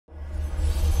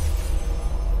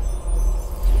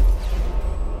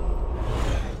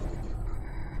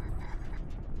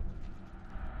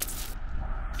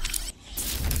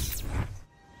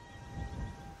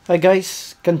Hi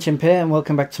guys, Gunchimp here and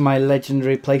welcome back to my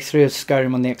legendary playthrough of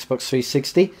Skyrim on the Xbox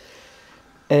 360.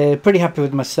 Pretty happy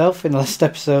with myself. In the last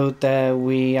episode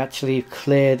we actually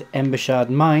cleared Embershard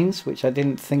mines, which I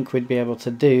didn't think we'd be able to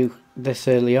do this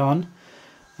early on,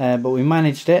 but we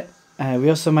managed it. We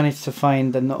also managed to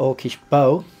find an Orcish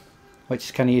Bow, which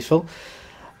is kind of useful,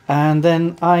 and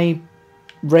then I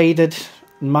raided,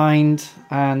 mined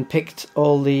and picked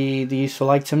all the useful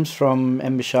items from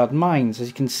Embershard mines. As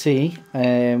you can see,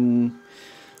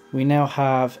 we now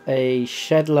have a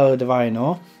shed load of iron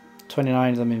ore,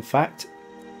 29 of them in fact.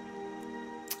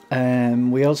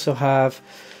 We also have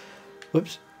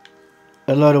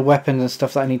a load of weapons and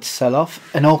stuff that I need to sell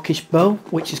off. An Orcish Bow,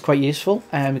 which is quite useful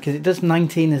because it does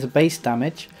 19 as a base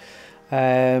damage,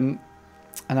 and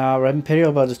our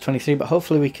Imperial Bow does 23, but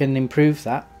hopefully we can improve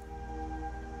that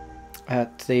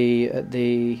at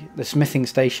the smithing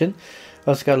station.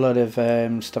 Also got a lot of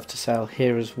stuff to sell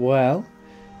here as well,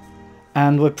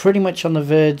 and we're pretty much on the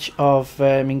verge of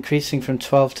increasing from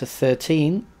 12 to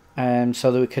 13, so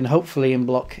that we can hopefully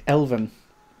unblock Elven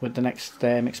with the next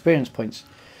experience points.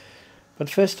 But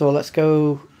first of all, let's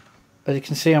go. As you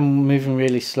can see, I'm moving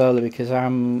really slowly because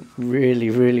I'm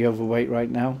really overweight right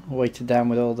now, weighted down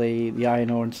with all the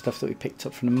iron ore and stuff that we picked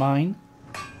up from the mine.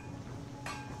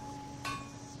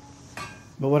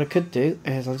 But what I could do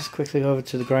is I'll just quickly go over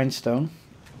to the grindstone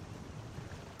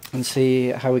and see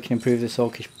how we can improve this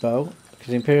Orcish Bow, because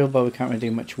the Imperial Bow we can't really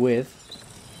do much with.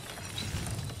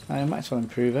 I might as well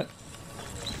improve it.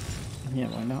 Yeah,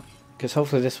 why not? Because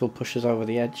hopefully this will push us over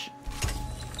the edge.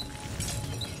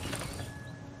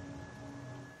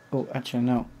 Oh, actually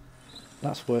no.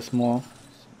 That's worth more.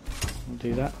 We'll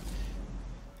do that.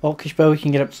 Orcish Bow we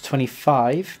can get up to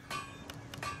 25.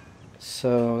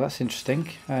 So that's interesting.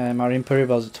 Our Imperial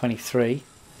Bows are 23.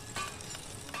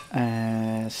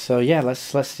 So yeah,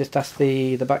 let's just ask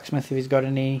the blacksmith if he's got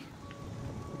any.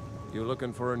 You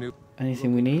looking for a new?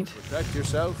 Anything we need? Protect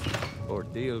yourself or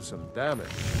deal some damage.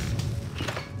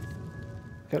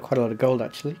 Got quite a lot of gold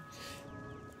actually.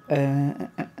 And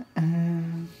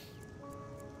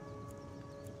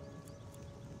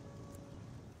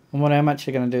what I'm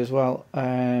actually going to do as well,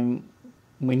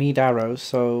 we need arrows,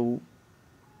 so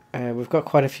we've got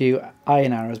quite a few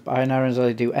iron arrows, but iron arrows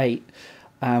only do 8,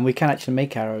 and we can actually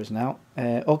make arrows now.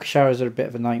 Orcish arrows are a bit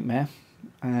of a nightmare,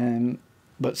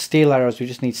 but steel arrows, we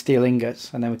just need steel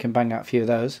ingots, and then we can bang out a few of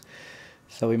those.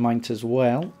 So we might as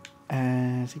well.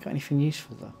 Has he got anything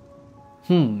useful though?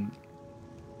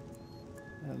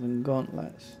 Elven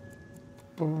gauntlets.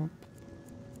 We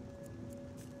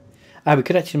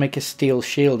could actually make a steel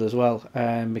shield as well,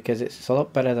 because it's a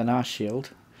lot better than our shield.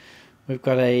 We've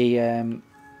got a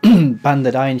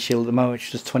banded iron shield at the moment,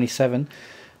 which does 27,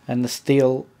 and the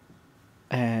steel,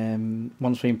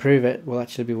 once we improve it, will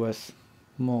actually be worth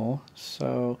more.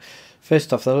 So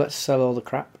first off though, let's sell all the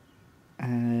crap.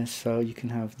 So you can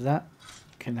have that,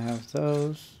 you can have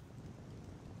those,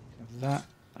 you can have that.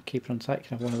 I'll keep it on tight. You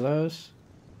can have one of those,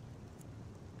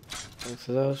 both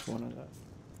of those, one of those.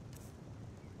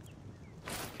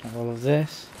 You can have all of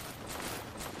this.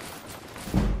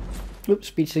 Oops,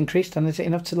 speed's increased, and is it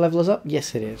enough to level us up?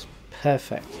 Yes it is.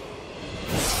 Perfect.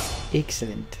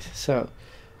 Excellent. So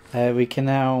we can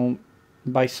now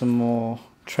buy some more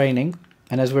training,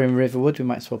 and as we're in Riverwood we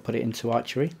might as well put it into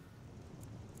archery.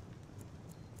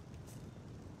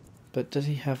 But does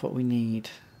he have what we need?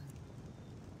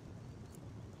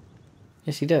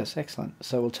 Yes he does, excellent.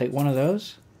 So we'll take one of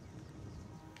those,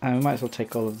 and we might as well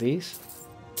take all of these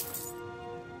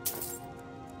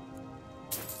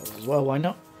as well, why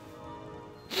not?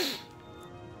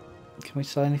 Can we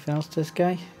sell anything else to this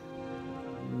guy?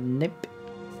 Nope.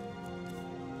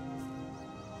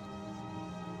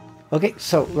 Okay,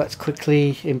 so let's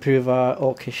quickly improve our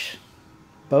Orcish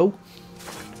Bow.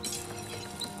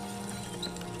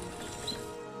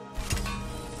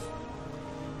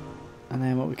 And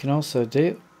then what we can also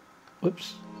do,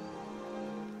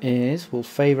 is we'll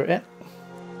favourite it.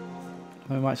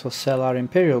 We might as well sell our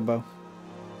Imperial Bow,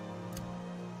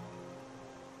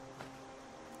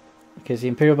 because the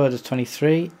Imperial Bow does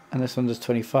 23 and this one does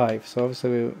 25, so obviously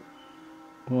we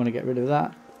want to get rid of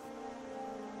that.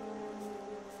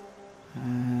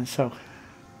 So,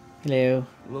 hello.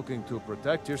 Looking to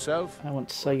protect yourself? I want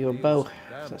to sell you a bow,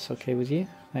 if that's okay with you.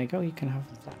 There you go, you can have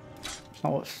that. It's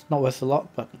not worth a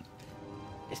lot, but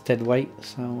it's dead weight,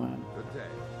 so... Good day.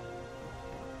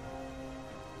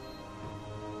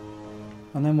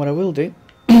 And then what I will do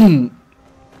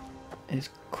is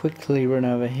quickly run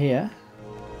over here.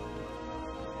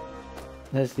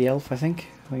 There's the elf, I think.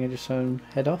 We can just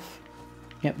head off.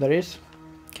 Yep, there is.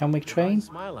 Can we train?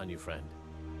 Smile on you, friend.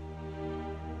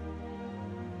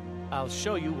 I'll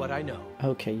show you what I know.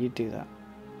 Okay, you do that.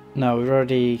 No, we've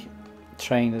already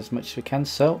trained as much as we can,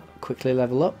 so quickly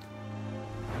level up.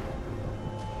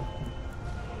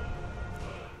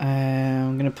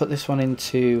 I'm going to put this one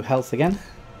into health again.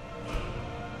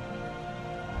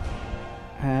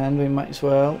 And we might as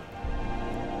well...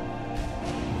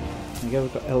 There we go,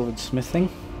 we've got Elven smithing.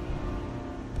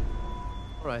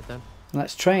 Alright then.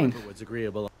 Let's train. What's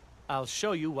agreeable. I'll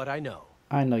show you what I know.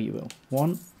 I know you will.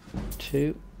 1,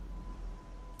 2,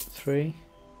 3.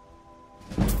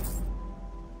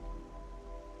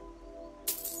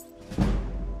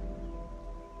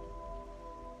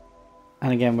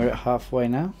 And again, we're at halfway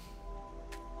now.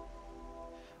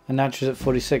 And Nitro's at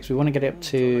 46. We want to get it up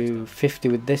to 50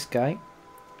 with this guy.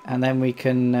 And then we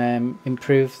can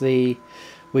improve the...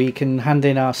 We can hand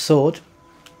in our sword.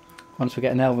 Once we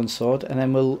get an Elven sword. And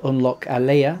then we'll unlock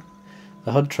Alea,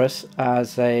 the Huntress,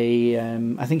 as a...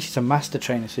 I think she's a master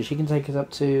trainer. So she can take us up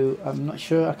to... I'm not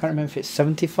sure. I can't remember if it's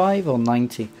 75 or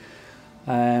 90.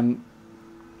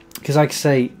 Because like I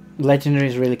say, Legendary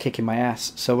is really kicking my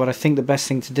ass. So what I think the best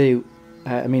thing to do...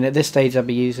 I mean, at this stage I'll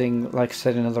be using, like I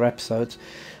said in other episodes,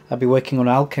 I'll be working on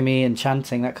alchemy,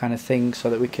 enchanting, that kind of thing, so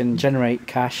that we can generate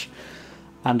cash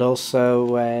and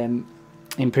also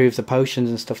improve the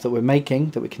potions and stuff that we're making,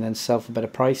 that we can then sell for better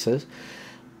prices.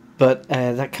 But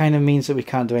that kind of means that we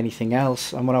can't do anything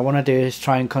else, and what I want to do is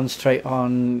try and concentrate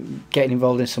on getting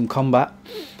involved in some combat,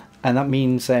 and that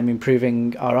means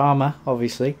improving our armour,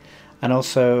 obviously, and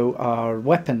also our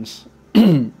weapons.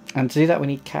 And to do that we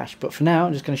need cash, but for now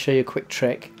I'm just going to show you a quick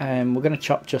trick. We're going to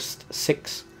chop just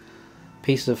 6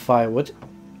 pieces of firewood,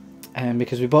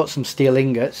 because we bought some steel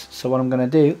ingots. So what I'm going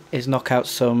to do is knock out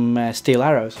some steel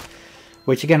arrows,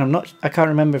 which again I can't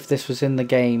remember if this was in the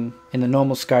game, in the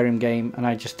normal Skyrim game, and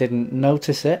I just didn't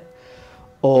notice it,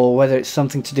 or whether it's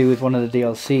something to do with one of the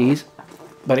DLCs,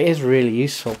 but it is really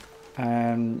useful,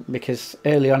 because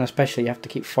early on especially you have to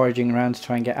keep foraging around to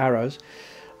try and get arrows.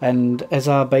 And as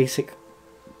our basic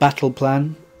battle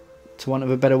plan, to want of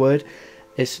a better word,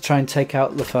 is to try and take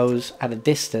out the foes at a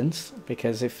distance,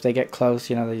 because if they get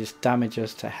close, you know, they just damage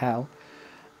us to hell.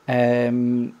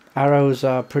 Arrows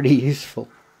are pretty useful,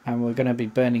 and we're going to be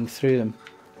burning through them.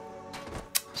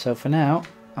 So for now,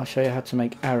 I'll show you how to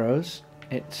make arrows.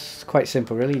 It's quite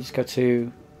simple really. You just go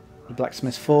to the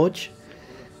blacksmith's forge,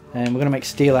 and we're going to make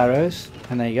steel arrows,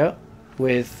 and there you go.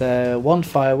 With 1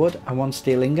 firewood and 1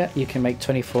 steel ingot, you can make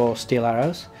 24 steel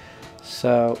arrows.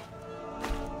 So,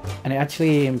 and it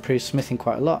actually improves smithing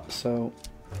quite a lot, so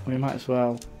we might as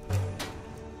well.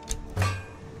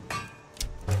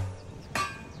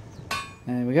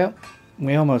 There we go.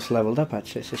 We almost leveled up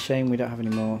actually. It's a shame we don't have any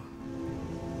more.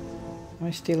 How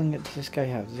many steel ingot does this guy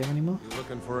have? Does he have any more? You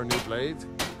looking for a new blade?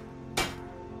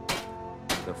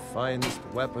 The finest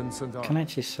weapons and armor. Can I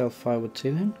actually sell firewood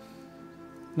to him?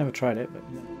 Never tried it, but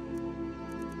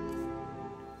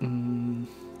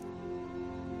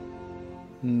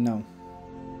no.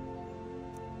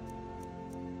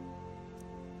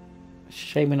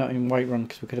 Shame we're not in Whiterun,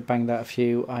 because we could have banged out a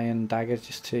few iron daggers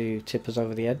just to tip us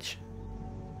over the edge.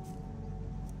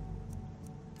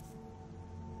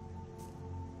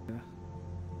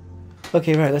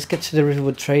 Okay, right, let's get to the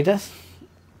Riverwood Trader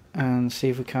and see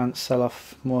if we can't sell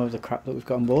off more of the crap that we've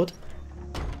got on board.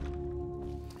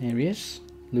 Here he is.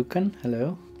 Lucan,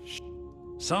 hello.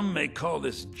 Some may call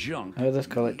this junk. Oh, let's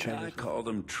call it treasures. I call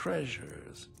them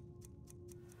treasures.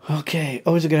 Okay,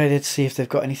 always a good idea to see if they've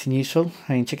got anything useful.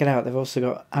 I mean, check it out. They've also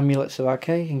got Amulets of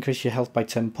Archery, increase your health by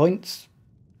 10 points.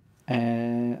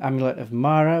 Amulet of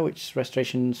Mara, which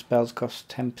restoration spells cost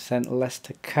 10% less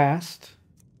to cast.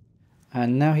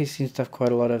 And now he seems to have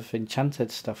quite a lot of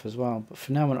enchanted stuff as well. But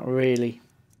for now, we're not really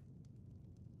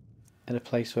at a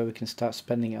place where we can start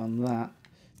spending it on that.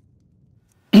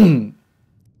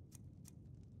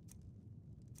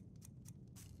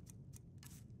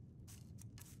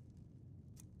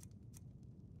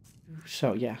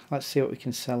 So yeah, let's see what we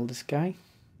can sell this guy.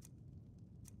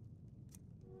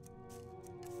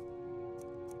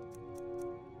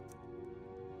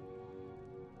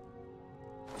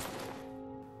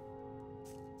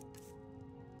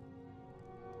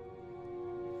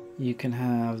 You can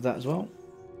have that as well.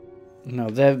 No,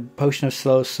 their Potion of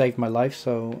Slow saved my life,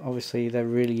 so obviously they're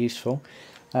really useful.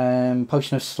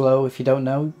 Potion of Slow, if you don't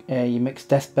know, you mix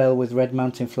Death Bell with Red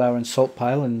Mountain Flower and Salt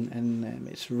Pile, and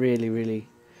it's really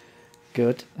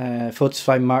good.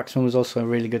 Fortified Marksman was also a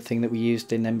really good thing that we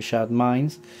used in Embershard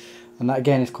Mines, and that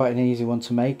again is quite an easy one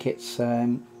to make. It's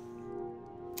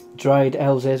dried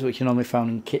elves ears, which are normally found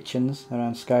in kitchens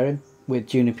around Skyrim, with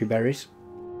juniper berries.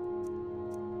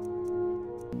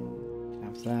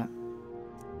 Have that.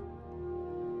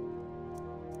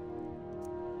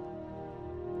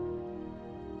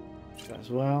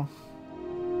 well.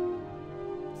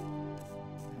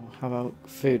 How about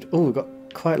food? Oh, we've got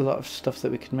quite a lot of stuff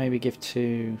that we could maybe give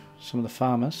to some of the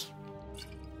farmers.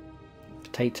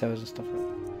 Potatoes and stuff like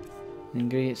that.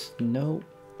 Ingredients, no.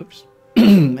 Oops.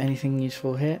 Anything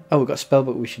useful here? Oh, we've got a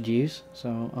spellbook we should use,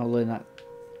 so I'll learn that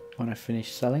when I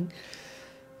finish selling.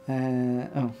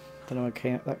 Oh, don't know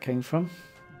where that came from.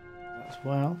 As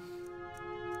well.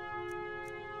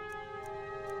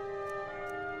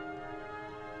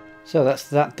 So that's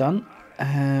that done.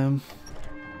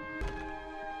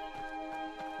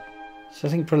 So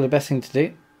I think probably the best thing to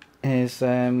do is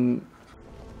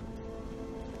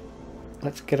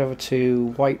let's get over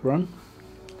to Whiterun.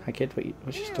 Hi kid,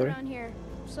 what's your story? Around here,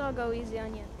 so I'll go easy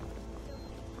on you.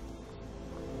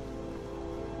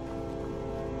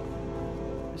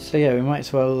 So yeah, we might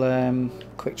as well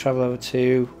quick travel over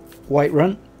to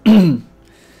Whiterun,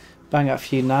 bang out a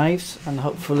few knives, and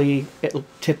hopefully it'll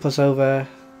tip us over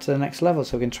to the next level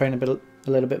so we can train a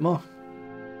little bit more.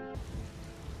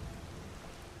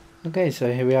 Okay,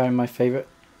 so here we are in my favourite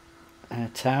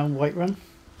town, Whiterun.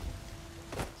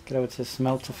 Let's get over to the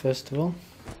smelter first of all.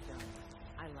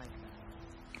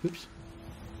 Oops.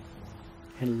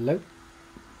 Hello.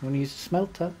 Want to use the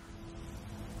smelter?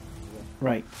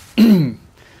 Right.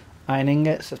 Iron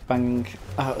ingots, let's bang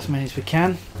out as many as we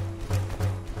can.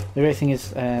 The great thing is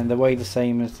they weigh the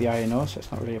same as the iron ore, so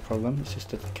it's not really a problem, it's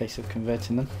just a case of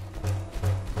converting them.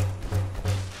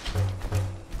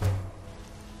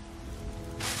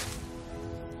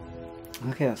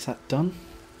 Okay, that's that done.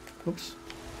 Oops.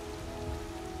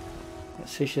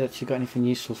 Let's see if she's actually got anything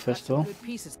useful first of all. Good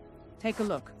pieces. Take a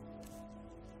look.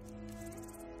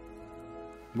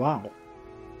 Wow.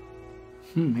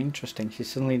 Interesting. She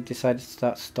suddenly decided to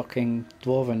start stocking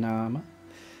dwarven armour.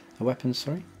 Weapons,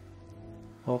 sorry.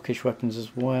 Orcish weapons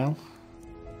as well.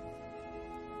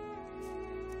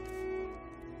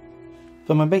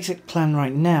 But my basic plan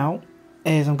right now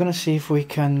is I'm going to see if we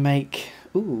can make...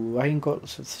 Ooh, iron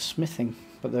gauntlets of smithing,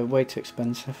 but they're way too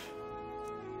expensive.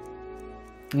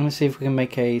 I'm going to see if we can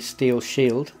make a steel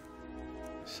shield.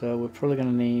 So we're probably going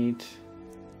to need...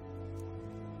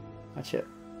 Actually,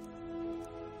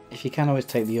 if you can always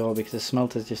take the ore because the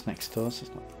smelter's just next door, so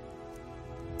it's not...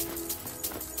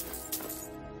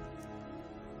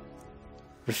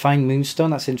 Refined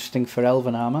moonstone, that's interesting for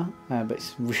elven armour, but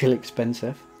it's really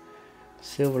expensive.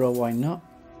 Silver ore, why not?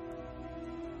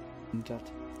 And just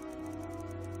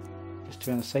to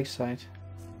be on the safe side.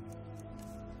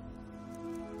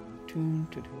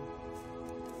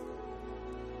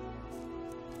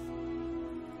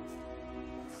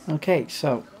 Okay,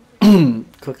 so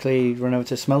quickly run over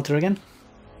to smelter again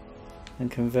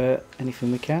and convert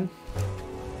anything we can.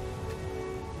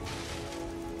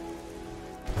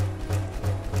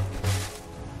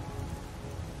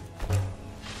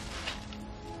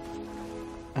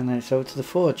 And then it's over to the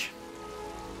forge.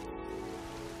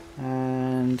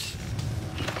 And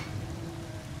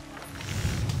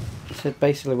so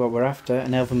basically what we're after,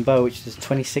 an elven bow which does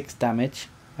 26 damage,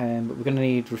 but we're going to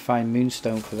need refined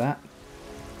moonstone for that.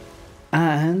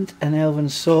 And an elven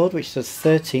sword which does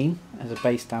 13 as a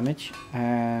base damage,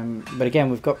 but again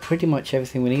we've got pretty much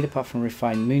everything we need apart from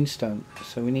refined moonstone,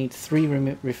 so we need 3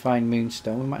 refined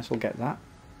moonstone. We might as well get that.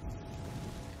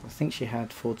 I think she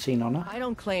had 14 on her. I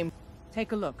don't claim.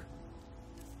 Take a look.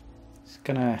 It's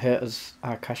gonna hurt us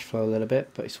our cash flow a little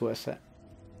bit, but it's worth it.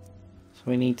 So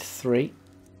we need 3.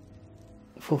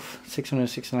 Oof,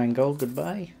 669 gold,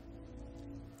 goodbye.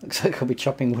 Looks like I'll be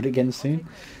chopping wood again soon.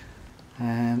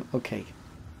 Okay.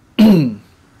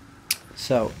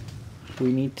 So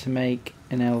we need to make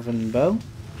an elven bow.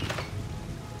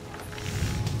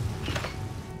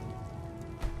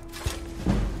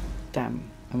 Damn,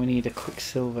 and we need a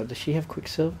quicksilver. Does she have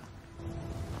quicksilver?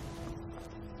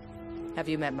 Have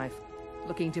you met my...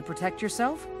 Looking to protect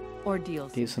yourself? Or deal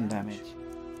some damage?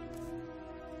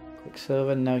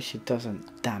 Quicksilver? No, she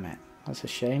doesn't. Damn it. That's a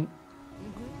shame.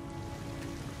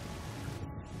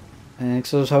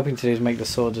 So I was hoping to do is make the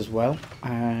sword as well.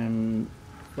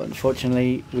 But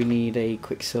unfortunately we need a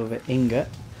quicksilver ingot.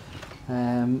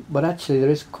 But actually there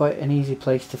is quite an easy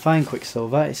place to find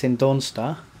quicksilver. It's in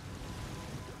Dawnstar.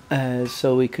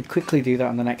 So we could quickly do that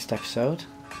on the next episode.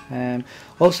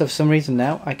 Also for some reason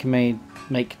now I can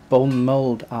make bone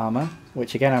mold armor,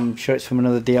 which again I'm sure it's from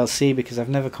another DLC because I've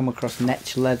never come across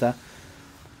netch leather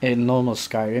in normal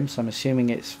Skyrim, so I'm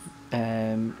assuming it's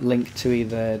linked to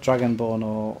either Dragonborn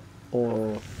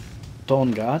or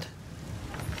Dawnguard.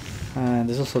 And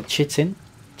there's also chitin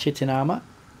armor,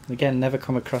 again never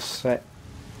come across it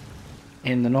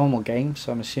in the normal game,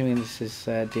 so I'm assuming this is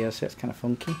DLC. It's kind of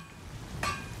funky.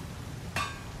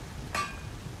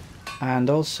 And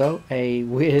also a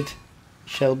weird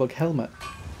Shellbug helmet.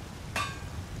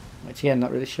 Which again,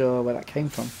 not really sure where that came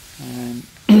from.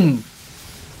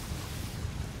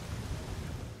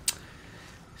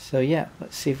 So yeah,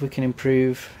 let's see if we can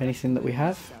improve anything that we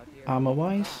have, armor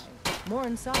wise. More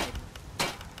inside.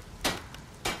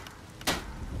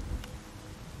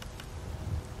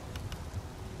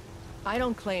 I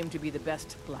don't claim to be the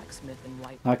best blacksmith in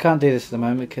White. I can't do this at the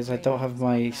moment because I don't have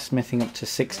my smithing up to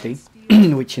 60,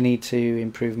 which you need to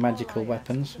improve magical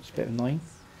weapons, which is a bit annoying.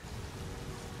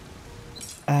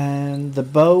 And the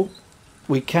bow,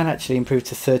 we can actually improve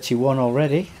to 31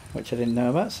 already, which I didn't know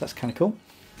about, so that's kind of cool.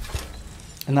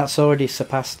 And that's already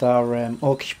surpassed our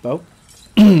Orcish Bow,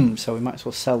 so we might as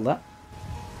well sell that.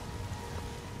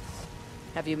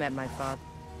 Have you met my father?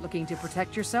 Looking to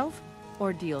protect yourself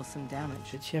or deal some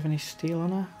damage? Did she have any steel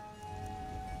on her?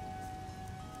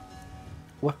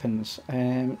 Weapons.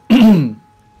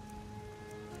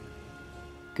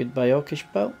 Goodbye Orcish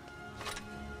Bow.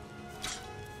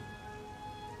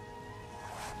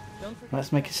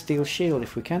 Let's make a steel shield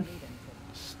if we can.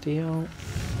 Steel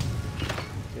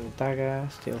dagger,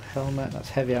 steel helmet, that's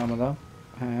heavy armor though.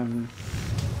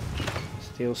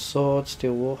 Steel sword,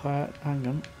 steel warheart. Hang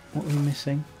on, what are we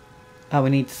missing? Oh, we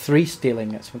need 3 steel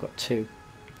ingots, we've got 2.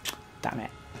 Damn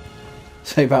it.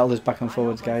 So battle is back and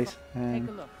forwards, guys.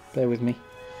 Bear with me.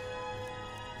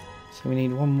 So we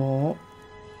need 1 more.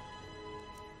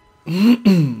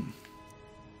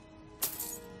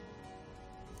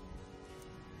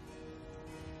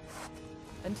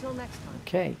 Until next time.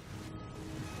 Okay.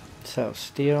 So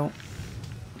steel,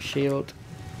 shield.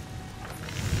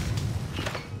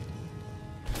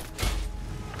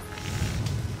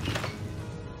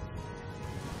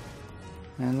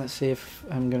 And let's see if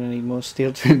I'm going to need more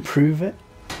steel to improve it.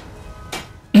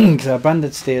 Because our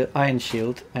banded steel iron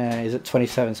shield is at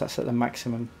 27, so that's at the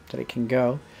maximum that it can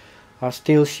go. Our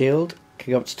steel shield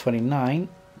can go up to 29,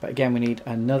 but again we need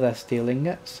another steel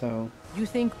ingot, so... You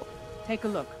think... Take a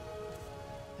look.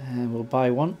 And we'll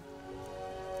buy 1.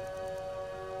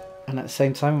 And at the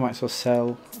same time we might as well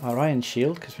sell our iron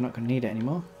shield, because we're not going to need it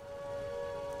anymore.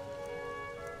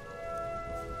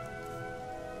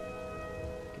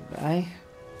 Goodbye.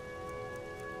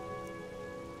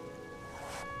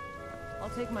 I'll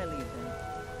take my leave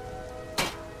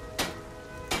then.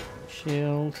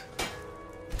 Shield.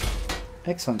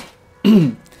 Excellent.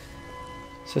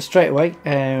 So straight away,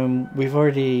 we've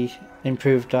already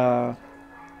improved our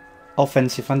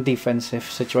offensive and defensive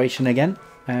situation again.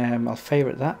 I'll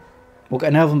favourite that. We'll get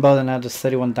an Elven bow that now does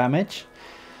 31 damage.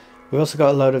 We've also got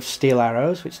a load of steel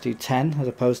arrows which do 10 as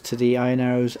opposed to the iron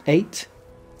arrows 8.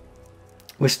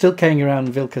 We're still carrying around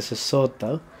Vilkas' sword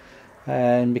though,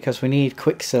 because we need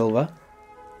Quicksilver.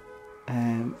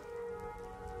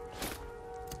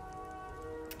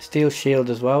 Steel shield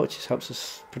as well, which helps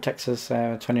us, protects us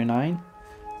 29.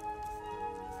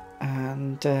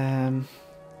 And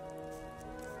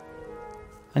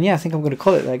yeah, I think I'm going to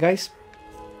call it there, guys.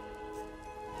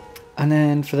 And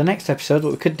then for the next episode,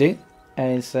 what we could do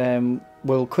is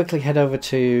we'll quickly head over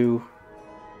to...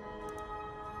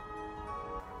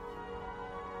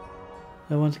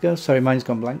 I want to go? Sorry, mine's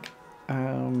gone blank.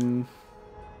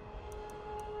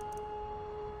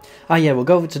 Yeah, we'll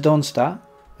go over to Dawnstar,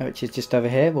 which is just over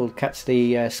here. We'll catch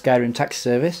the Skyrim taxi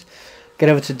service. Get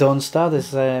over to Dawnstar.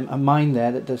 There's a mine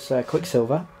there that does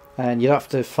Quicksilver. And you don't have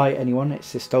to fight anyone.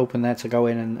 It's just open there to go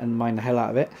in and mine the hell out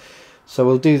of it. So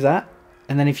we'll do that.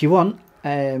 And then if you want,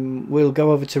 we'll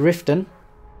go over to Riften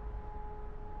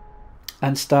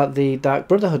and start the Dark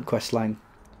Brotherhood questline.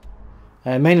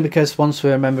 Mainly because once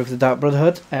we're a member of the Dark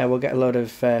Brotherhood, we'll get a load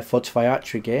of Fortify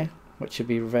Archery gear, which should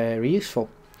be very useful.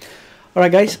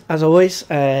 Alright guys, as always,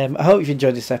 I hope you've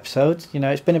enjoyed this episode. You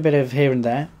know, it's been a bit of here and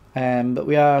there, but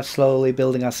we are slowly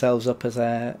building ourselves up as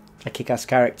a kick-ass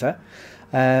character.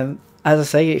 As I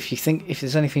say, if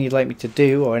there's anything you'd like me to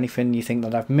do or anything you think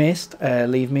that I've missed,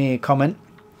 leave me a comment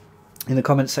in the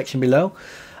comments section below,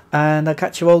 and I'll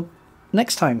catch you all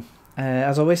next time.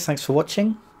 As always, thanks for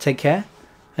watching, take care,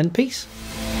 and peace.